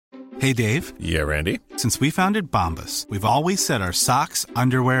Hey, Dave. Yeah, Randy? Since we founded Bombas, we've always said our socks,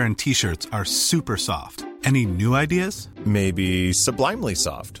 underwear, and T-shirts are super soft. Any new ideas? Maybe sublimely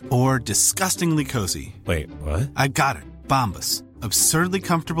soft. Or disgustingly cozy. Wait, what? I got it. Bombas. Absurdly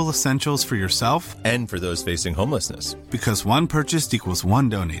comfortable essentials for yourself and for those facing homelessness. Because one purchased equals one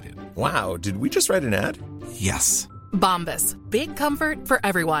donated. Wow, did we just write an ad? Yes. Bombas. Big comfort for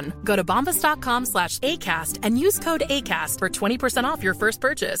everyone. Go to bombas.com/ACAST and use code ACAST for 20% off your first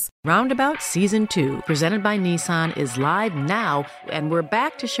purchase. Roundabout Season 2, presented by Nissan, is live now, and we're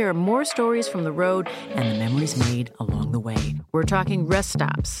back to share more stories from the road and the memories made along the way. We're talking rest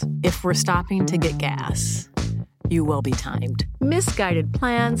stops. If we're stopping to get gas, you will be timed. Misguided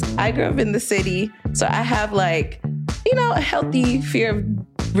plans. I grew up in the city, so I have a healthy fear of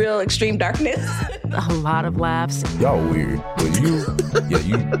real extreme darkness. A lot of laughs. Y'all weird, but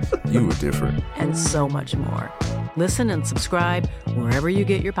you were different. And so much more. Listen and subscribe wherever you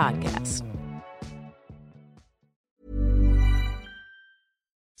get your podcasts.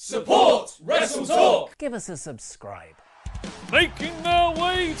 Support Wrestle Talk! Give us a subscribe. Making their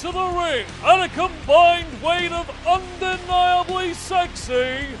way to the ring at a combined weight of undeniably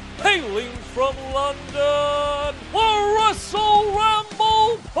sexy, hailing from London, the Wrestle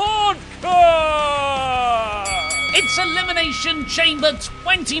Ramble Podcast! It's Elimination Chamber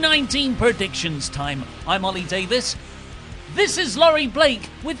 2019 predictions time. I'm Ollie Davis. This is Laurie Blake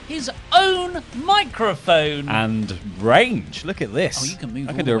with his own microphone. And range. Look at this. Oh, you can move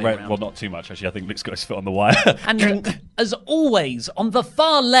I all can the do a way range. around. Well, not too much, actually. I think Luke's got his foot on the wire. And as always, on the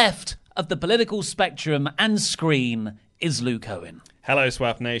far left of the political spectrum and screen is Luke Owen. Hello,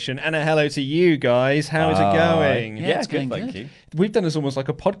 Swap Nation, and a hello to you guys. How is it going? Yeah, it's good, going thank good. you. We've done this almost like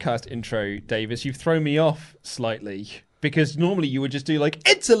a podcast intro, Davis. You've thrown me off slightly. Because normally you would just do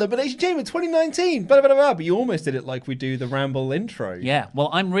it's Elimination Chamber 2019, blah, blah, blah, blah, but you almost did it like we do the Ramble intro. Yeah, well,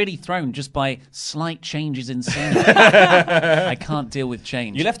 I'm really thrown just by slight changes in scenery. I can't deal with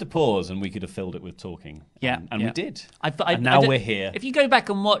change. You left a pause and we could have filled it with talking. Yeah, and yeah. we did. And now we're here. If you go back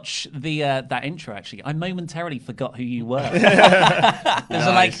and watch the that intro, actually, I momentarily forgot who you were.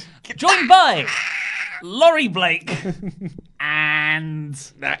 There's joined by Laurie Blake and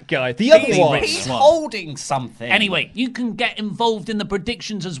that guy, the other one. He's holding something. Anyway, you can get involved in the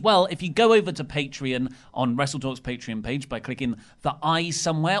predictions as well if you go over to Patreon on WrestleTalk's Patreon page by clicking the I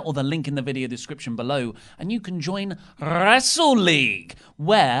somewhere or the link in the video description below, and you can join Wrestle League,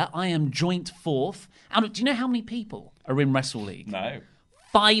 where I am joint fourth. And do you know how many people are in Wrestle League? No.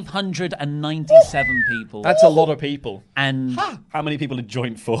 597 people. That's a lot of people. And how many people are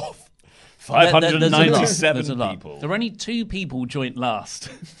joint fourth? There's 597 a lot. people. There are only 2 people joint last.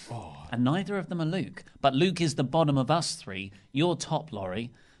 And neither of them are Luke. But Luke is the bottom of us 3. You're top, Laurie.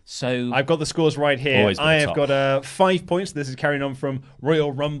 So I've got the scores right here. Always been I have top. got 5 points. This is carrying on from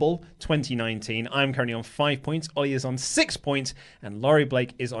Royal Rumble 2019. I'm currently on 5 points. Ollie is on 6 points. And Laurie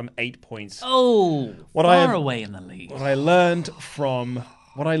Blake is on 8 points. far away in the lead. What I learned from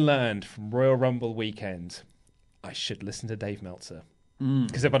Royal Rumble weekend, I should listen to Dave Meltzer.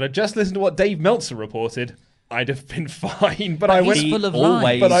 Because if I'd have just listened to what Dave Meltzer reported, I'd have been fine. But I went full of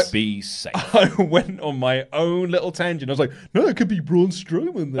always lies. be safe. I went on my own little tangent. I was like, no, it could be Braun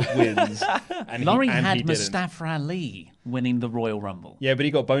Strowman that wins. And Laurie he had didn't. Mustafa Ali winning the Royal Rumble. Yeah, but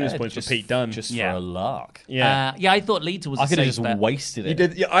he got bonus points for Pete Dunne. Just Yeah. for a lark. Yeah. I thought Lita was I a could have safe just bet. wasted it. You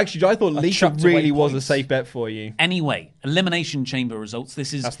did. Yeah, actually, I thought Lita chucked away really was a points. safe bet for you. Anyway, Elimination Chamber results.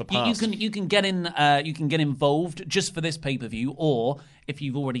 This is That's the you past. can get in. You can get involved just for this pay-per-view, or if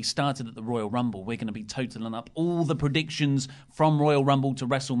you've already started at the Royal Rumble, we're going to be totaling up all the predictions from Royal Rumble to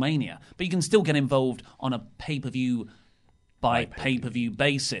WrestleMania. But you can still get involved on a pay-per-view by pay-per-view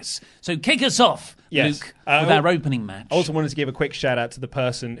basis. So kick us off, Yes. Luke, with our opening match. I also wanted to give a quick shout out to the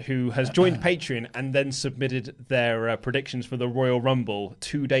person who has joined Patreon and then submitted their predictions for the Royal Rumble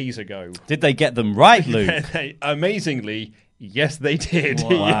 2 days ago. Did they get them right, Luke? Amazingly, yes, they did. Wow.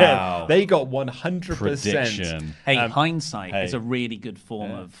 Yeah, they got 100%. Prediction. Hey, hindsight is hey. a really good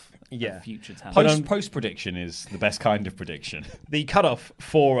form of future talent. Post prediction is the best kind of prediction. The cutoff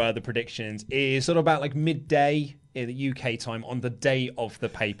for the predictions is sort of about like midday in the UK time on the day of the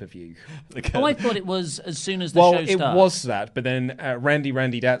pay-per-view. Oh, I thought it was as soon as the show starts. Well, it was that, but then Randy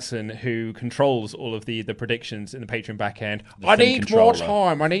Datson, who controls all of the predictions in the Patreon back end, I need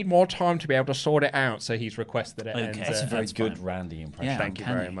more time to be able to sort it out, so he's requested it. Okay. And, That's a very good fine. Randy impression. Yeah, thank you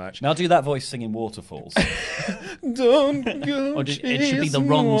very uncanny. much. Now do that voice singing Waterfalls. Don't go Or it should be the chasing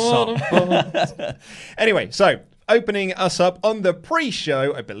wrong song. waterfalls. Anyway, so opening us up on the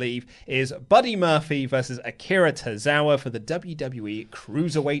pre-show, I believe, is Buddy Murphy versus Akira Tozawa for the WWE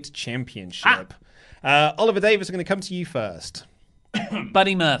Cruiserweight Championship. Oliver Davis, I'm going to come to you first.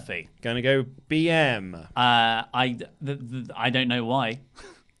 Buddy Murphy. Gonna go BM. I don't know why.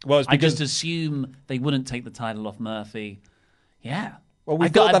 Well, it's I because just assume they wouldn't take the title off Murphy. Yeah. well, we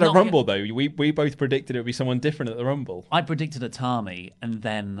thought that at Rumble though. We both predicted it would be someone different at the Rumble. I predicted Atami, and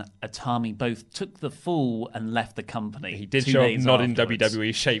then Atami both took the fall and left the company. He did 2 show up days not afterwards. in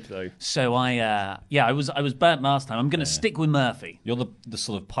WWE shape though. So I was burnt last time. I'm going to stick with Murphy. You're the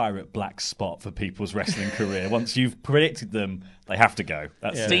sort of pirate black spot for people's wrestling career. Once you've predicted them, they have to go.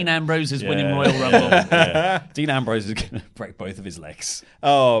 That's Dean Ambrose is winning Yeah. Royal Rumble. Yeah. Dean Ambrose is going to break both of his legs.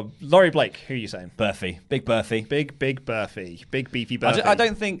 Oh, Laurie Blake. Who are you saying? Berthy. Big Berthy. Big Berthy. Big beefy I Berthy.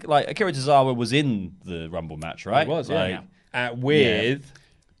 don't think, like, Akira Tozawa was in the Rumble match, right? He was, yeah. Like, With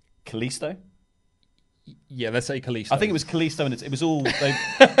Kalisto? yeah, let's say Kalisto. I think it was Kalisto, and it was all... I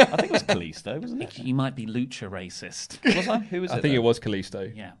think it was Kalisto, wasn't it? You might be lucha racist. Was I? Who was it? I think then? it was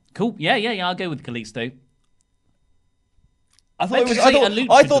Kalisto. Yeah. Cool. Yeah. I'll go with Kalisto. I thought, it was, Let's say a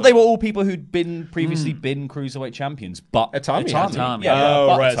I thought they luchador. were all people who'd been previously been cruiserweight champions, but Atami. Atami. Yeah, Oh,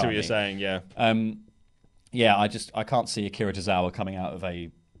 but right. That's Atami. what you're saying. Yeah. Yeah, I can't see Akira Tozawa coming out of a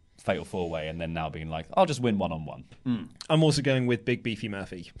fatal four-way and then now being like, I'll just win one-on-one. I'm also going with Big Beefy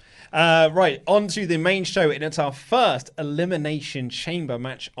Murphy. Right, on to the main show, and it's our first Elimination Chamber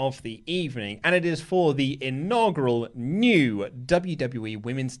match of the evening, and it is for the inaugural new WWE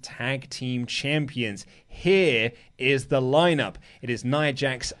Women's Tag Team Champions. Here is the lineup. It is Nia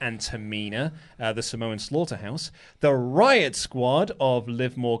Jax and Tamina, the Samoan Slaughterhouse, the Riot Squad of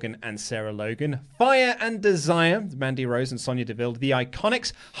Liv Morgan and Sarah Logan, Fire and Desire, Mandy Rose and Sonya Deville, the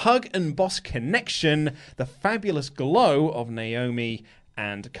Iconics, Hug and Boss Connection, the Fabulous Glow of Naomi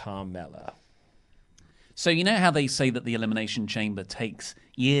and Carmella. So you know how they say that the Elimination Chamber takes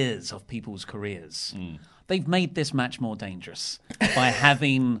years of people's careers? They've made this match more dangerous by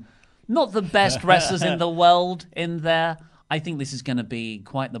having not the best wrestlers in the world in there. I think this is going to be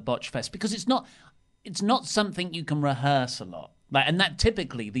quite the botch fest because it's not something you can rehearse a lot. Like, and that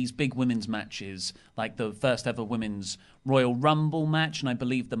typically these big women's matches, like the first ever women's Royal Rumble match, and I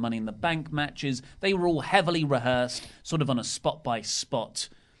believe the Money in the Bank matches, they were all heavily rehearsed, sort of on a spot by spot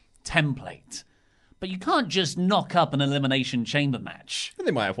template. But you can't just knock up an Elimination Chamber match.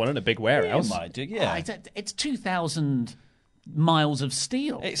 They might have one in a big warehouse. Might do, yeah. It's 2,000 miles of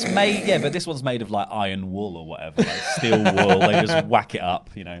steel. It's made, yeah, but this one's made of like iron wool or whatever, like steel wool. They just whack it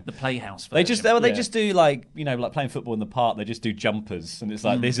up, you know. The Playhouse They version. just do like, you know, like playing football in the park. They just do jumpers, and it's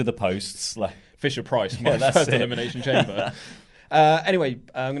like these are the posts. Like Fisher Price, my that's first it. Elimination Chamber. Anyway,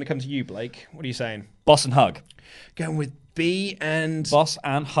 I'm going to come to you, Blake. What are you saying? Boss and Hug, Going with B and Boss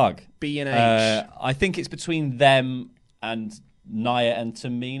and Hug. B and H. I think it's between them and Nia and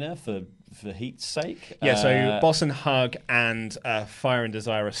Tamina for heat's sake. Yeah, so Boss and Hug and Fire and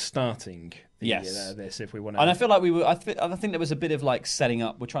Desire are starting Yes. this if we want to. And I feel like we were. I think there was a bit of like setting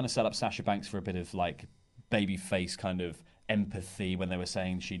up. We're trying to set up Sasha Banks for a bit of like babyface kind of empathy when they were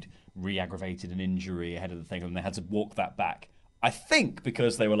saying she'd re-aggravated an injury ahead of the thing, and they had to walk that back. I think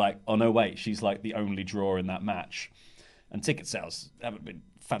because they were like, oh no, wait, she's like the only draw in that match, and ticket sales haven't been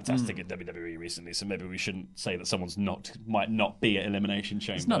fantastic at WWE recently, so maybe we shouldn't say that someone's might not be at Elimination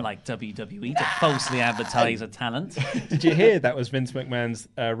Chamber. It's not like WWE to falsely advertise a talent. Did you hear that was Vince McMahon's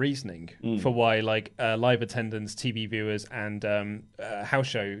reasoning for why like live attendance, TV viewers, and house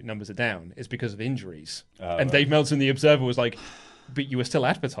show numbers are down? Is because of injuries. And Dave Meltzer in The Observer was like, but you were still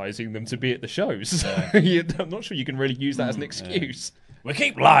advertising them to be at the shows. I'm not sure you can really use that as an excuse. We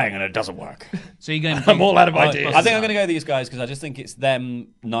keep lying and it doesn't work. So you're going. I'm all out of ideas. I think I'm going to go with these guys because I just think it's them,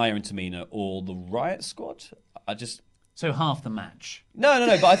 Nia and Tamina, or the Riot Squad. So half the match. No.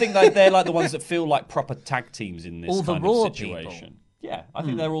 But I think they're like the ones that feel like proper tag teams in this All the kind Raw of situation. people. Yeah, I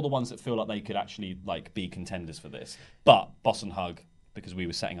think they're all the ones that feel like they could actually like be contenders for this. But Boss and Hug, because we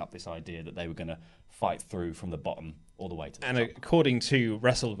were setting up this idea that they were going to fight through from the bottom all the way to the And top. according to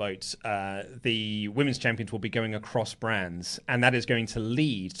WrestleVote, the women's champions will be going across brands, and that is going to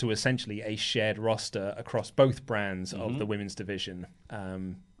lead to essentially a shared roster across both brands of the women's division,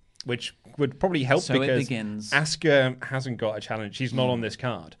 which would probably help So it because begins. Asuka hasn't got a challenge. She's not on this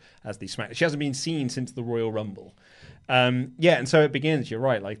card as the Smack. She hasn't been seen since the Royal Rumble. And so it begins. You're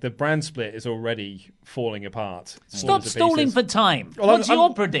right. Like the brand split is already falling apart. Stop falling to stalling pieces. for time. Well, What's your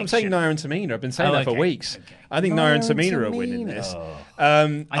I'm prediction? saying Nia and Tamina. I've been saying that for okay. weeks. Okay. I think Nia and Tamina are winning this.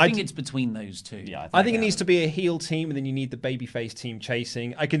 I think it's between those two. Yeah, I think it needs to be a heel team, and then you need the babyface team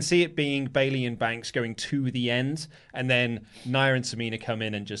chasing. I can see it being Bayley and Banks going to the end, and then Nia and Tamina come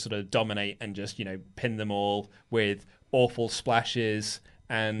in and just sort of dominate and just pin them all with awful splashes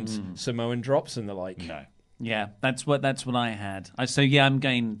and Samoan drops and the like. No. Yeah, that's what I had. I'm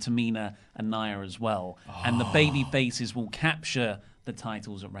going Tamina and Nia as well, and the baby faces will capture the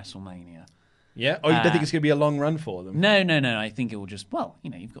titles at WrestleMania. Yeah? Oh, you don't think it's going to be a long run for them? No. I think it will just,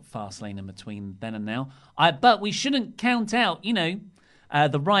 you've got Fastlane in between then and now. But we shouldn't count out, the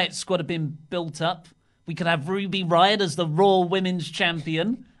Riot Squad have been built up. We could have Ruby Riott as the Raw Women's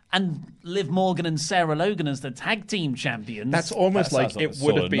Champion and Liv Morgan and Sarah Logan as the Tag Team Champions. That's almost like it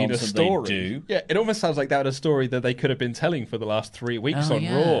would have been a story. Yeah, it almost sounds like that was a story that they could have been telling for the last 3 weeks on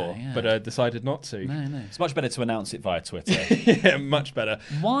Raw, but decided not to. No. It's much better to announce it via Twitter. Yeah, much better.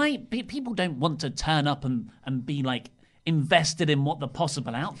 Why? People don't want to turn up and be invested in what the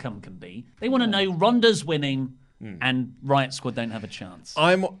possible outcome can be. They want to know Ronda's winning. And Riot Squad don't have a chance.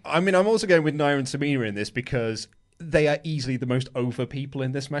 I'm also going with Nia and Tamina in this because they are easily the most over people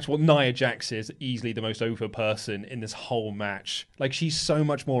in this match. Well, Nia Jax is easily the most over person in this whole match. Like, she's so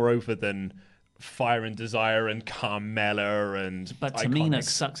much more over than Fire and Desire and Carmella and But Tamina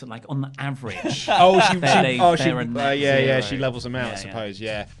sucks at, on the average. she levels them out, I suppose,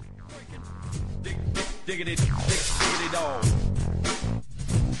 yeah. Diggity dog.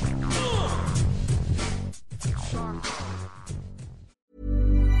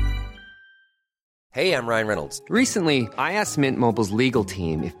 Hey, I'm Ryan Reynolds. Recently, I asked Mint Mobile's legal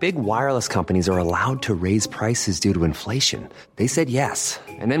team if big wireless companies are allowed to raise prices due to inflation. They said yes.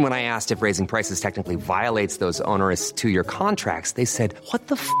 And then when I asked if raising prices technically violates those onerous 2-year contracts, they said, "What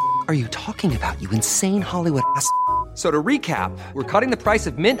the f*** are you talking about, you insane Hollywood ass?" So to recap, we're cutting the price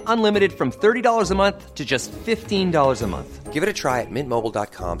of Mint Unlimited from $30 a month to just $15 a month. Give it a try at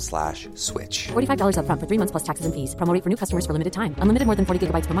mintmobile.com/switch. $45 up front for 3 months plus taxes and fees. Promo rate for new customers for limited time. Unlimited more than 40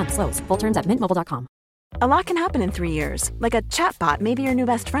 gigabytes per month. Slows full terms at mintmobile.com. A lot can happen in 3 years. Like a chatbot may be your new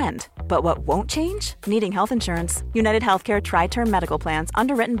best friend. But what won't change? Needing health insurance. United Healthcare Tri-Term Medical Plans,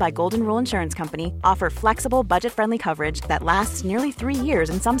 underwritten by Golden Rule Insurance Company, offer flexible, budget-friendly coverage that lasts nearly 3 years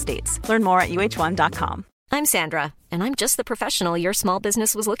in some states. Learn more at uh1.com. I'm Sandra, and I'm just the professional your small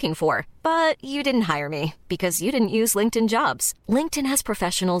business was looking for. But you didn't hire me because you didn't use LinkedIn Jobs. LinkedIn has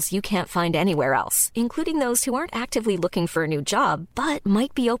professionals you can't find anywhere else, including those who aren't actively looking for a new job, but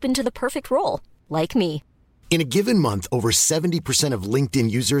might be open to the perfect role, like me. In a given month, over 70% of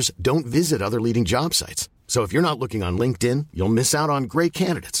LinkedIn users don't visit other leading job sites. So if you're not looking on LinkedIn, you'll miss out on great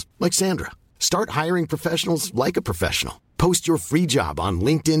candidates like Sandra. Start hiring professionals like a professional. Post your free job on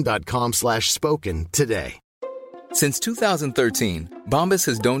linkedin.com/spoken today. Since 2013, Bombas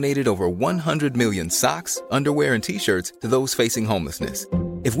has donated over 100 million socks, underwear, and T-shirts to those facing homelessness.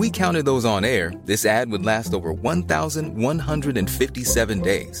 If we counted those on air, this ad would last over 1,157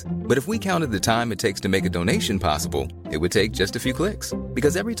 days. But if we counted the time it takes to make a donation possible, it would take just a few clicks.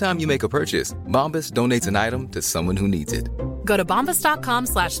 Because every time you make a purchase, Bombas donates an item to someone who needs it. Go to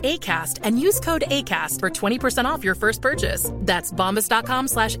bombas.com/ACAST and use code ACAST for 20% off your first purchase. That's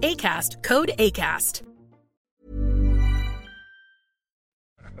bombas.com/ACAST, code ACAST.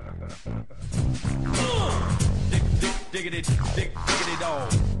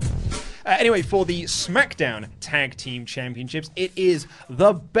 Anyway, for the SmackDown Tag Team Championships, it is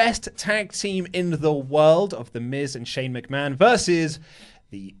the best tag team in the world of The Miz and Shane McMahon versus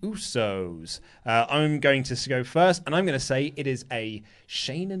the Usos. I'm going to go first, and I'm going to say it is a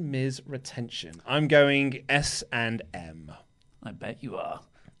Shane and Miz retention. I'm going S&M. I bet you are.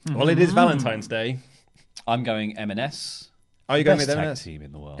 Well, it is Valentine's Day. I'm going M&S. Are you going Best with tag M&S? team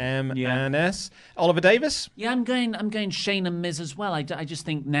in the world. M&S. Oliver Davis? Yeah, I'm going Shane and Miz as well. I just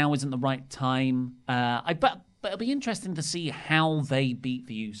think now isn't the right time. But it'll be interesting to see how they beat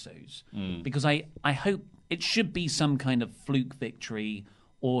the Usos. Because I hope it should be some kind of fluke victory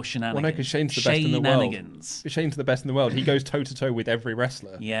or shenanigans. Well, no, because Shane's the best in the world. Shenanigans. Shane's the best in the world. He goes toe-to-toe with every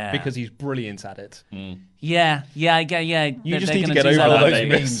wrestler. Yeah. Because he's brilliant at it. Yeah. I get. Yeah, you just need to get over all those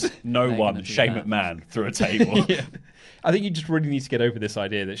myths. No one, Shane McMahon, through a table. Yeah. I think you just really need to get over this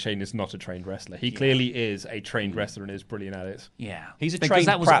idea that Shane is not a trained wrestler. He clearly is a trained wrestler and is brilliant at it. Yeah. He's a because trained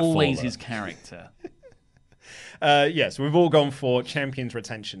that was pratfaller. always his character. Yes, we've all gone for champions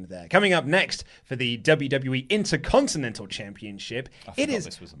retention there. Coming up next for the WWE Intercontinental Championship, it is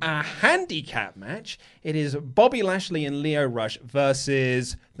a handicap match. It is Bobby Lashley and Lio Rush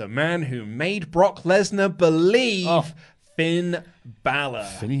versus the man who made Brock Lesnar believe, Finn Balor.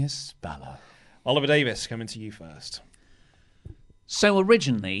 Phineas Balor. Oliver Davis, coming to you first. So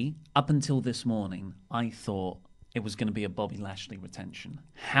originally, up until this morning, I thought it was going to be a Bobby Lashley retention.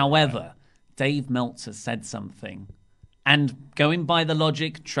 However, Dave Meltzer said something, and going by the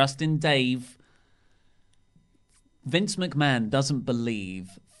logic, trust in Dave, Vince McMahon doesn't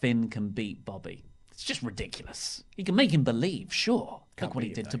believe Finn can beat Bobby. It's just ridiculous. You can make him believe, sure. Look what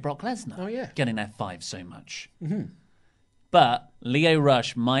he did to Brock Lesnar. Oh, yeah. Getting F5 so much. Mm-hmm. But Lio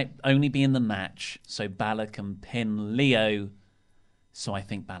Rush might only be in the match, so Balor can pin Lio. So I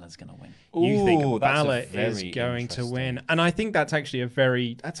think Balor's going to win. You think Balor is going to win. And I think that's actually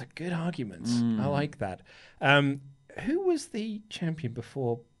that's a good argument. I like that. Who was the champion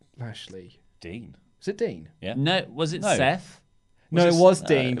before Lashley? Dean. Was it Dean? Yeah. No, was it Seth? No, it was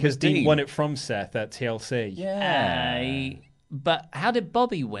Dean, because Dean won it from Seth at TLC. Yeah. But how did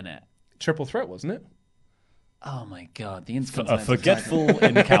Bobby win it? Triple threat, wasn't it? Oh my God, the A Intercontinental forgetful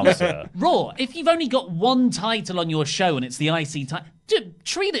title. encounter. Raw, if you've only got one title on your show and it's the IC title,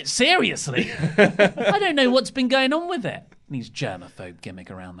 treat it seriously. I don't know what's been going on with it. And he's germaphobe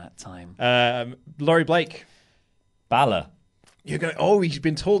gimmick around that time. Laurie Blake. Balor. You're going, he's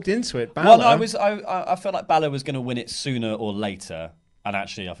been talked into it. Balor. Well, I felt like Balor was going to win it sooner or later. And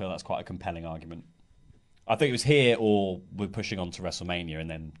actually, I feel that's quite a compelling argument. I think it was here or we're pushing on to WrestleMania and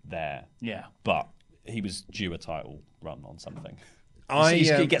then there. Yeah. But he was due a title run on something.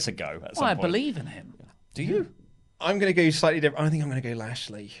 He gets a go at some I point. believe in him. Do you? I'm going to go slightly different. I think I'm going to go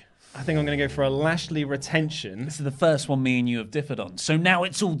Lashley. I think I'm going to go for a Lashley retention. This is the first one me and you have differed on. So now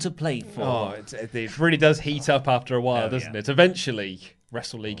it's all to play for. Oh, it really does heat up after a while, doesn't it? Eventually,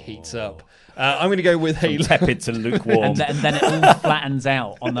 Wrestle League heats up. I'm going to go with a tepid to lukewarm. and then it all flattens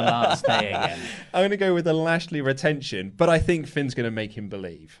out on the last day again. I'm going to go with a Lashley retention, but I think Finn's going to make him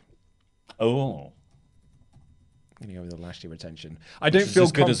believe. Oh. I'm going to go with a Lashley retention. I don't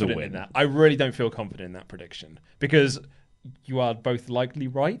feel confident in that. I really don't feel confident in that prediction because you are both likely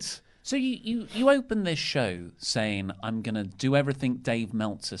right. So you open this show saying, I'm going to do everything Dave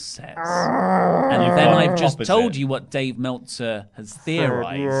Meltzer says. And then I've just told you what Dave Meltzer has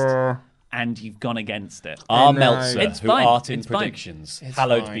theorized, and you've gone against it. R. Meltzer, it's who fine. art in It's fine. predictions. It's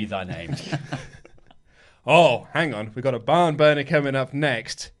Hallowed fine. be thy name. Oh, hang on. We've got a barn burner coming up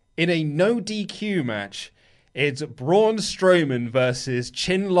next. In a no DQ match, it's Braun Strowman versus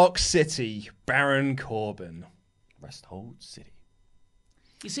Chinlock City, Baron Corbin. Rest Hold City.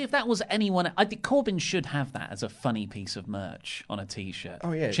 You see, if that was anyone, I think Corbin should have that as a funny piece of merch on a T-shirt.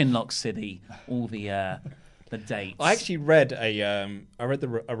 Oh, yeah. Chinlock City, all the dates. I actually read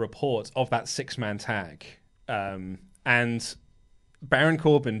a report of that 6-man tag, and Baron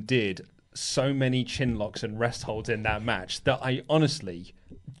Corbin did so many chin locks and rest holds in that match that I honestly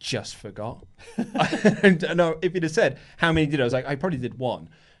just forgot. No, if you'd have said how many did I was like, I probably did one.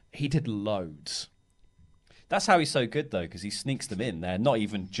 He did loads. That's how he's so good, though, because he sneaks them in. They're not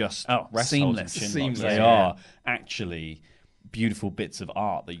even just rest seamless. holds and chin Seamless, locks. They yeah. are actually beautiful bits of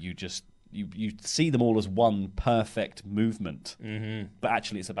art that you just you see them all as one perfect movement. Mm-hmm. But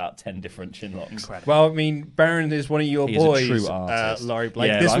actually, it's about 10 different chin locks. Incredible. Well, I mean, Baron is one of your He is a boys, true artist. Laurie Blake.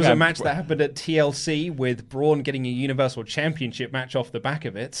 Yeah, this like was a I'm- match that happened at TLC with Braun getting a Universal Championship match off the back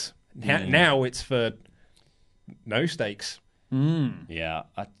of it. Now it's for no stakes. Yeah,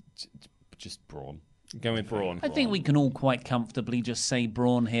 just Braun. Going with Braun. I think we can all quite comfortably just say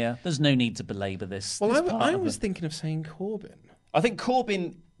Braun here. There's no need to belabour this. Well, this part I of was it. thinking of saying Corbin. I think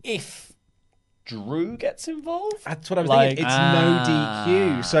Corbin, if Drew gets involved. That's what I was thinking. It's no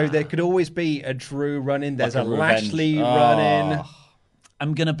DQ, so there could always be a Drew run in. There's Like a a revenge. Lashley run in.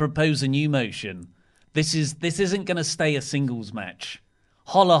 I'm going to propose a new motion. This isn't going to stay a singles match.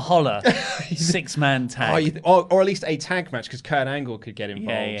 Holla holla, 6-man tag. Or at least a tag match, because Kurt Angle could get involved,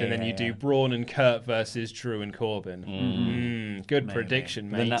 yeah, and then you do Braun and Kurt versus Drew and Corbin. Good prediction,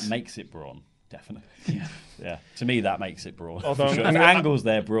 mate. Then that makes it Braun, definitely. Yeah. To me, that makes it Braun. Although For sure. I'm If gonna- Angle's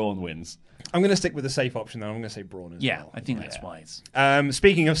there, Braun wins. I'm going to stick with the safe option, though. I'm going to say Braun as well. I think that's wise.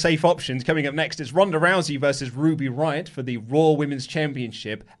 Speaking of safe options, coming up next is Ronda Rousey versus Ruby Riott for the Raw Women's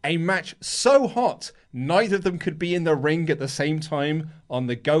Championship. A match so hot, neither of them could be in the ring at the same time on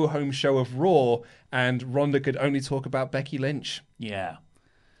the go-home show of Raw, and Ronda could only talk about Becky Lynch. Yeah.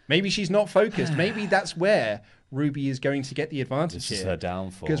 Maybe she's not focused. Maybe that's where Ruby is going to get the advantage This here. is her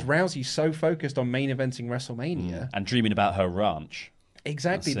downfall. Because Rousey's so focused on main eventing WrestleMania. And dreaming about her ranch.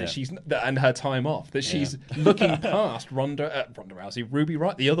 Exactly, that That's it. she's and her time off, that she's looking past Ronda Rousey, Ruby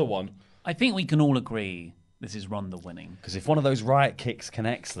Riott, the other one. I think we can all agree this is Ronda winning. Because if one of those Riot kicks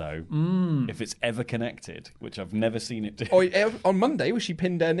connects, though, if it's ever connected, which I've never seen it do. Oh, on Monday, was she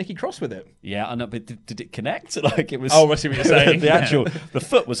pinned Nikki Cross with it? Yeah, I know, but did it connect? Like it was. Oh, I see what you're saying. The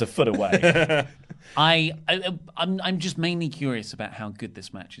foot was a foot away. I'm just mainly curious about how good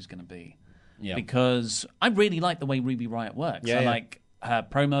this match is going to be. Yeah. Because I really like the way Ruby Riott works. I like her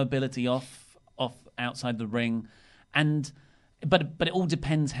promo ability off outside the ring, but it all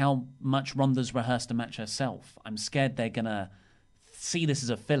depends how much Ronda's rehearsed a match herself. I'm scared they're gonna see this as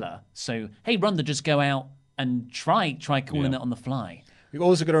a filler. So, hey, Ronda, just go out and try calling it on the fly. We've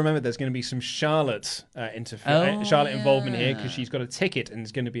also got to remember there's going to be some Charlotte involvement here because she's got a ticket and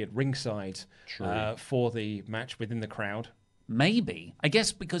is going to be at ringside for the match within the crowd. Maybe. I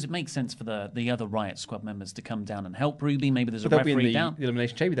guess because it makes sense for the other Riot Squad members to come down and help Ruby. Maybe there's a referee down. The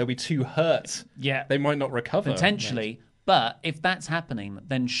Elimination Chamber. They'll be too hurt. Yeah. They might not recover. Potentially. But if that's happening,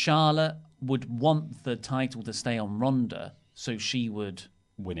 then Charlotte would want the title to stay on Ronda, so she would...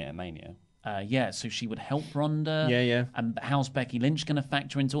 win it at Mania. So she would help Ronda. Yeah. And how's Becky Lynch going to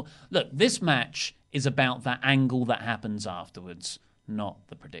factor into... Look, this match is about that angle that happens afterwards, not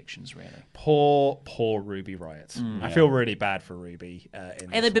the predictions, really. Poor Ruby Riott. I feel really bad for Ruby.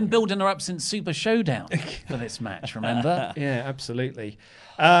 They've been building her up since Super Showdown for this match, remember? Yeah, absolutely.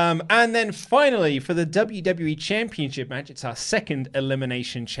 And then finally, for the WWE Championship match, it's our second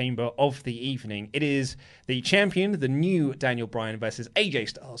Elimination Chamber of the evening. It is the champion, the new Daniel Bryan versus AJ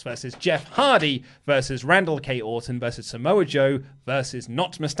Styles versus Jeff Hardy versus Randall K. Orton versus Samoa Joe versus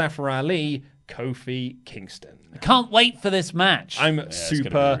not Mustafa Ali, Kofi Kingston. I can't wait for this match. I'm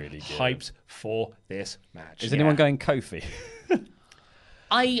super really hyped for this match. Is anyone going Kofi?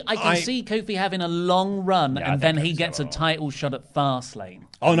 I can see Kofi having a long run, and then he gets a title shot at Fastlane.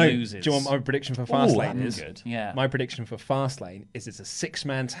 Oh, no. Loses. Do you want my prediction for Fastlane? Is good. Yeah. My prediction for Fastlane is it's a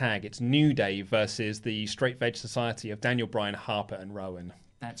 6-man tag. It's New Day versus the Straight Veg Society of Daniel Bryan, Harper, and Rowan.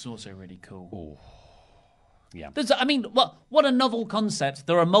 That's also really cool. Ooh. Yeah. What a novel concept.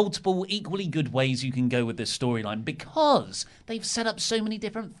 There are multiple equally good ways you can go with this storyline because they've set up so many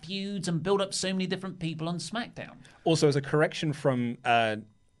different feuds and built up so many different people on SmackDown. Also, as a correction from the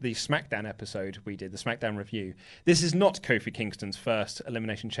SmackDown episode we did, the SmackDown review, this is not Kofi Kingston's first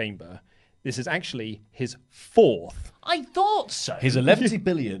Elimination Chamber. This is actually his 4th. I thought so. His 11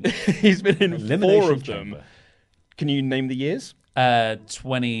 billion. He's been in Elimination 4 of Chamber. them. Can you name the years?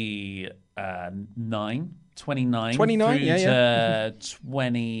 29 through to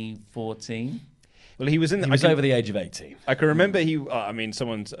 2014. Well, he was in. He was over the age of 18. I can remember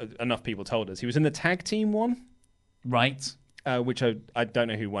enough people told us he was in the tag team one, right? Which I don't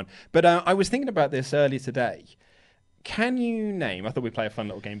know who won. But I was thinking about this earlier today. Can you name? I thought we'd play a fun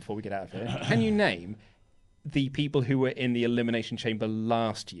little game before we get out of here. Can you name the people who were in the Elimination Chamber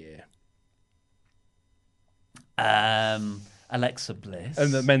last year? Alexa Bliss.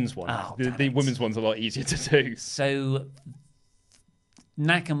 And the men's one. Oh, the women's one's a lot easier to do. So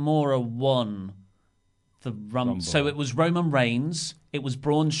Nakamura won the Rumble. So it was Roman Reigns. It was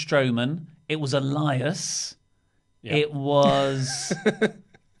Braun Strowman. It was Elias. Yep. It was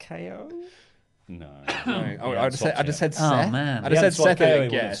KO. No. I just said Seth. Oh man. I just said Seth. KO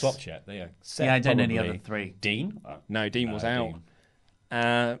would have swapped yet. There you go. Seth, I don't know any other 3. Dean? No, Dean was out.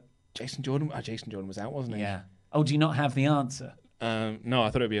 Jason Jordan. Jason Jordan was out, wasn't he? Yeah. Oh, do you not have the answer? No, I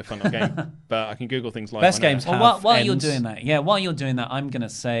thought it'd be a fun little game, but I can Google things like best games. While you're doing that, I'm going to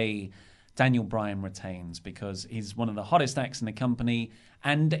say Daniel Bryan retains because he's one of the hottest acts in the company,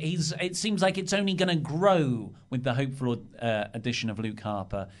 and it seems like it's only going to grow with the hopeful addition of Luke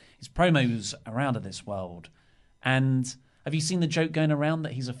Harper. His promos are out of this world, and have you seen the joke going around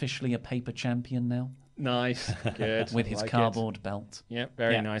that he's officially a paper champion now? Nice, good. With his cardboard belt. Yeah,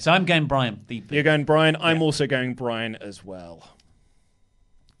 very nice. So I'm going Bryan. You're going Bryan. I'm also going Bryan as well.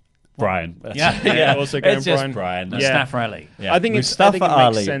 Bryan. Yeah, also going it's Bryan. Just Bryan. Mustafa Ali. Yeah. I think it makes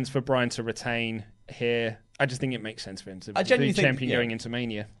sense for Bryan to retain here. I just think it makes sense for him to be the champion going into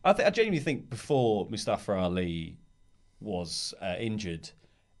Mania. I genuinely think before Mustafa Ali was injured,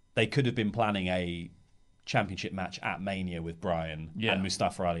 they could have been planning a championship match at Mania with Bryan and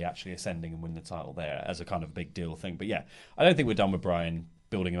Mustafa Ali actually ascending and win the title there as a kind of big deal thing. But yeah, I don't think we're done with Bryan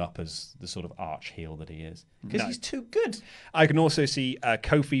building him up as the sort of arch heel that he is because he's too good. I can also see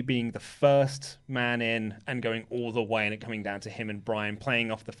Kofi being the first man in and going all the way and it coming down to him and Bryan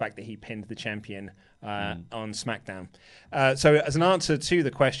playing off the fact that he pinned the champion on SmackDown. So as an answer to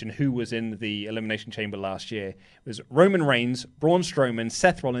the question who was in the Elimination Chamber last year, it was Roman Reigns, Braun Strowman,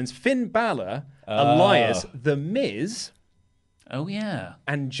 Seth Rollins, Finn Balor, Elias, The Miz, oh yeah,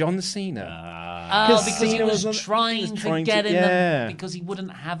 and John Cena. Because he was trying to get in them because he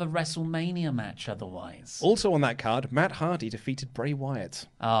wouldn't have a WrestleMania match otherwise. Also on that card, Matt Hardy defeated Bray Wyatt.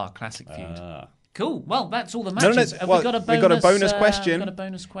 Classic feud. Cool. Well, that's all the matches. No. We got a bonus question.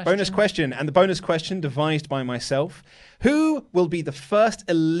 Bonus question. And the bonus question devised by myself. Who will be the first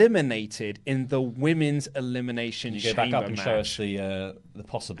eliminated in the women's elimination chamber match? Go back up and show us the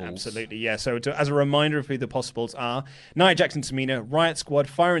possibles. Absolutely, yeah. So as a reminder of who the possibles are, Nia Jackson, Tamina, Riot Squad,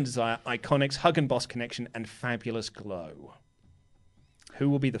 Fire and Desire, Iconics, Hug and Boss Connection, and Fabulous Glow. Who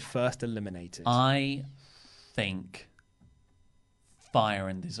will be the first eliminated? I think Fire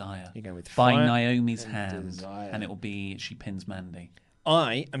and Desire. You're going with By Fire Naomi's and hand. Desire. And it will be she pins Mandy.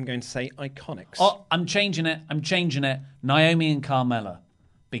 I am going to say Iconics. Oh, I'm changing it. Naomi and Carmella.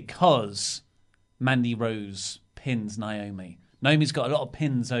 Because Mandy Rose pins Naomi. Naomi's got a lot of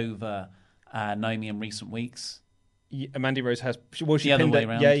pins over Naomi in recent weeks. Yeah, Mandy Rose has... Well, she the other pinned way it.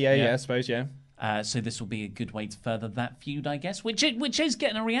 around. Yeah, I suppose, yeah. So this will be a good way to further that feud, I guess, which is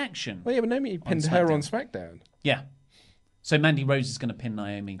getting a reaction. Well, yeah, but Naomi pinned her on SmackDown. Yeah. So Mandy Rose is going to pin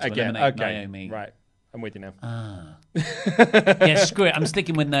Naomi to eliminate Naomi. Right. I'm with you now. Yeah, screw it. I'm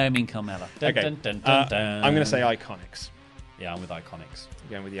sticking with Naomi and Carmella. I'm going to say Iconics. Yeah, I'm with Iconics. I'm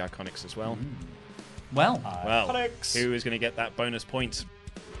going with the Iconics as well. Well, Iconics. Who is going to get that bonus point?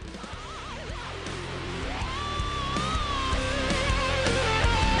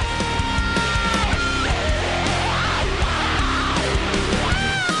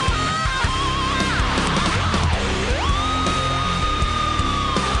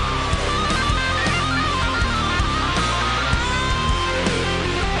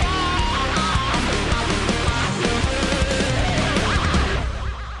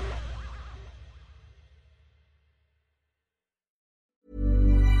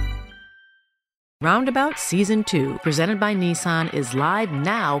 Roundabout Season 2, presented by Nissan, is live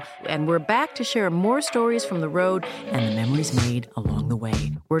now, and we're back to share more stories from the road and the memories made along the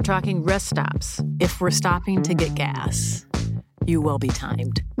way. We're talking rest stops, if we're stopping to get gas. You will be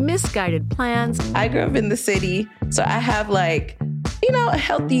timed. Misguided plans. I grew up in the city, so I have a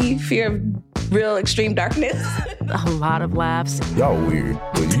healthy fear of real extreme darkness. A lot of laughs. Y'all weird,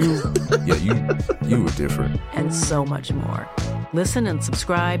 but you were different. And so much more. Listen and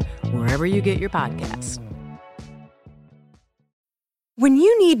subscribe wherever you get your podcasts. When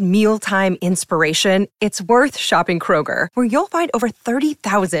you need mealtime inspiration, it's worth shopping Kroger, where you'll find over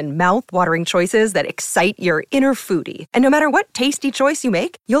 30,000 mouth-watering choices that excite your inner foodie. And no matter what tasty choice you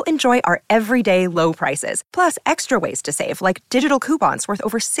make, you'll enjoy our everyday low prices, plus extra ways to save, like digital coupons worth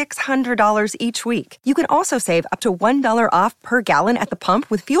over $600 each week. You can also save up to $1 off per gallon at the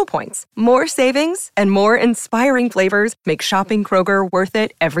pump with fuel points. More savings and more inspiring flavors make shopping Kroger worth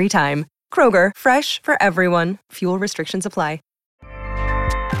it every time. Kroger, fresh for everyone. Fuel restrictions apply.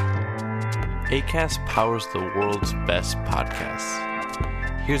 Acast powers the world's best podcasts.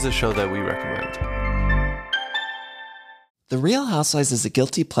 Here's a show that we recommend. The Real Housewives is a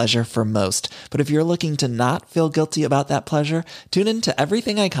guilty pleasure for most, but if you're looking to not feel guilty about that pleasure, tune in to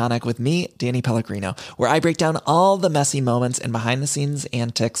Everything Iconic with me, Danny Pellegrino, where I break down all the messy moments and behind-the-scenes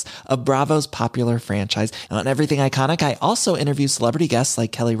antics of Bravo's popular franchise. And on Everything Iconic, I also interview celebrity guests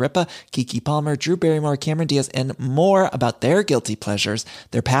like Kelly Ripa, Keke Palmer, Drew Barrymore, Cameron Diaz, and more about their guilty pleasures,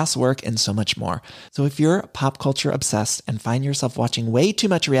 their past work, and so much more. So if you're pop culture obsessed and find yourself watching way too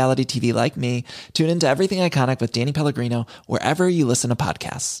much reality TV like me, tune into Everything Iconic with Danny Pellegrino, wherever you listen to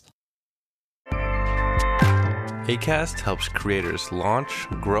podcasts. Acast helps creators launch,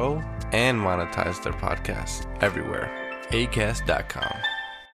 grow, and monetize their podcasts everywhere. Acast.com.